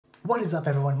What is up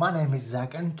everyone, my name is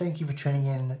Zach and thank you for tuning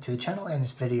in to the channel and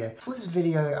this video. For this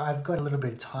video I've got a little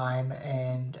bit of time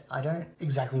and I don't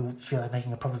exactly feel like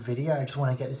making a proper video. I just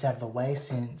want to get this out of the way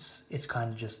since it's kind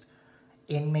of just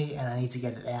in me and I need to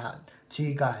get it out to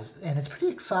you guys. And it's pretty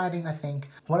exciting, I think.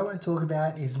 What I want to talk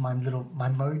about is my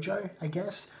mojo, I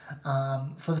guess.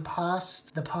 For the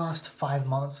past 5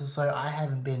 months or so, I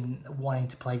haven't been wanting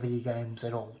to play video games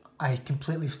at all. I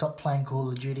completely stopped playing Call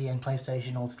of Duty and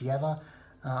PlayStation altogether.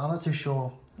 I'm not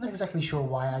exactly sure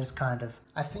why.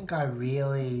 I think I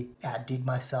really outdid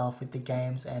myself with the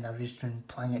games and I've just been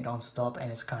playing it non-stop,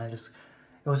 and it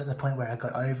was at the point where I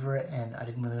got over it and I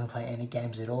didn't really want to play any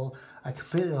games at all. I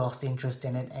completely lost interest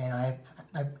in it, and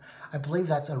I believe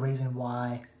that's a reason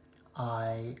why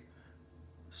I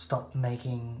stopped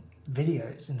making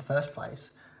videos in the first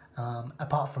place.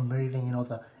 Apart from moving and all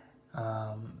the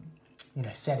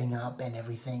setting up and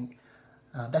everything,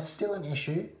 that's still an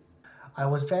issue. I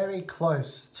was very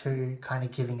close to kind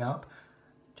of giving up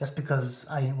just because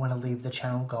I didn't want to leave the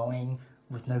channel going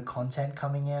with no content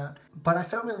coming out. But I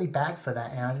felt really bad for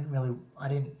that,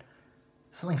 and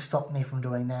something stopped me from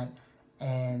doing that.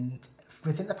 And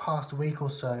within the past week or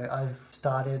so, I've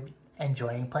started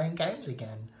enjoying playing games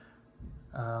again.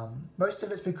 Most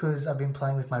of it's because I've been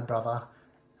playing with my brother.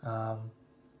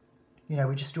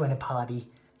 We just join a party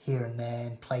here and there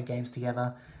and play games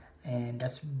together, and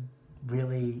that's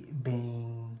really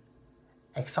been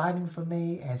exciting for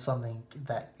me and something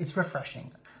that it's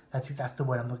refreshing. That's the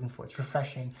word I'm looking for. It's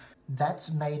refreshing.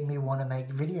 That's made me want to make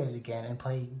videos again and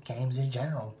play games in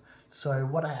general. So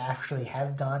what I actually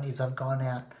have done is I've gone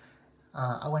out.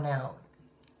 I went out.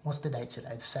 What's the date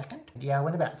today? The 2nd? Yeah, I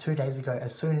went about 2 days ago.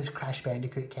 As soon as Crash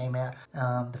Bandicoot came out,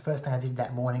 the first thing I did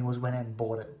that morning was went out and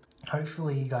bought it.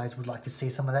 Hopefully you guys would like to see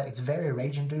some of that. It's very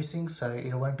rage inducing, so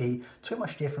it won't be too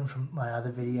much different from my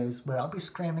other videos where I'll be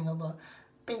screaming a lot,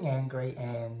 being angry,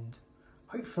 and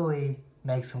hopefully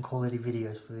make some quality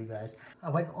videos for you guys.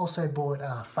 I also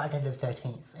bought Friday the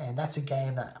 13th, and that's a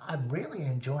game that I'm really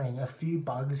enjoying. A few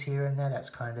bugs here and there, that's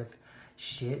kind of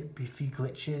shit, a few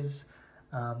glitches.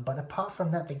 But apart from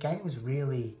that, the game is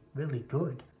really, really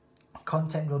good.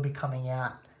 Content will be coming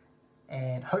out,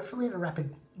 and hopefully at a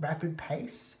rapid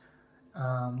pace.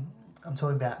 I'm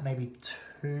talking about maybe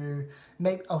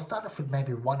I'll start off with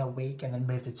maybe 1 a week and then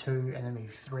move to 2 and then maybe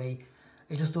 3.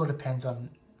 It just all depends on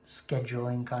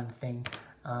scheduling kind of thing.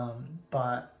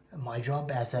 But my job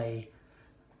as a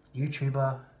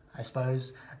YouTuber, I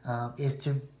suppose, is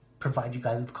to provide you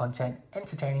guys with content,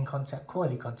 entertaining content,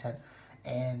 quality content,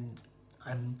 and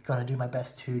I'm gonna do my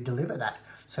best to deliver that.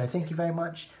 So thank you very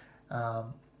much.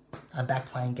 I'm back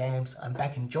playing games, I'm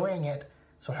back enjoying it,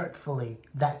 so hopefully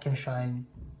that can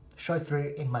show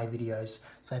through in my videos.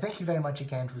 So thank you very much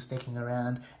again for sticking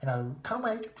around, and I can't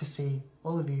wait to see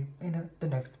all of you in the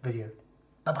next video.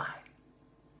 Bye bye.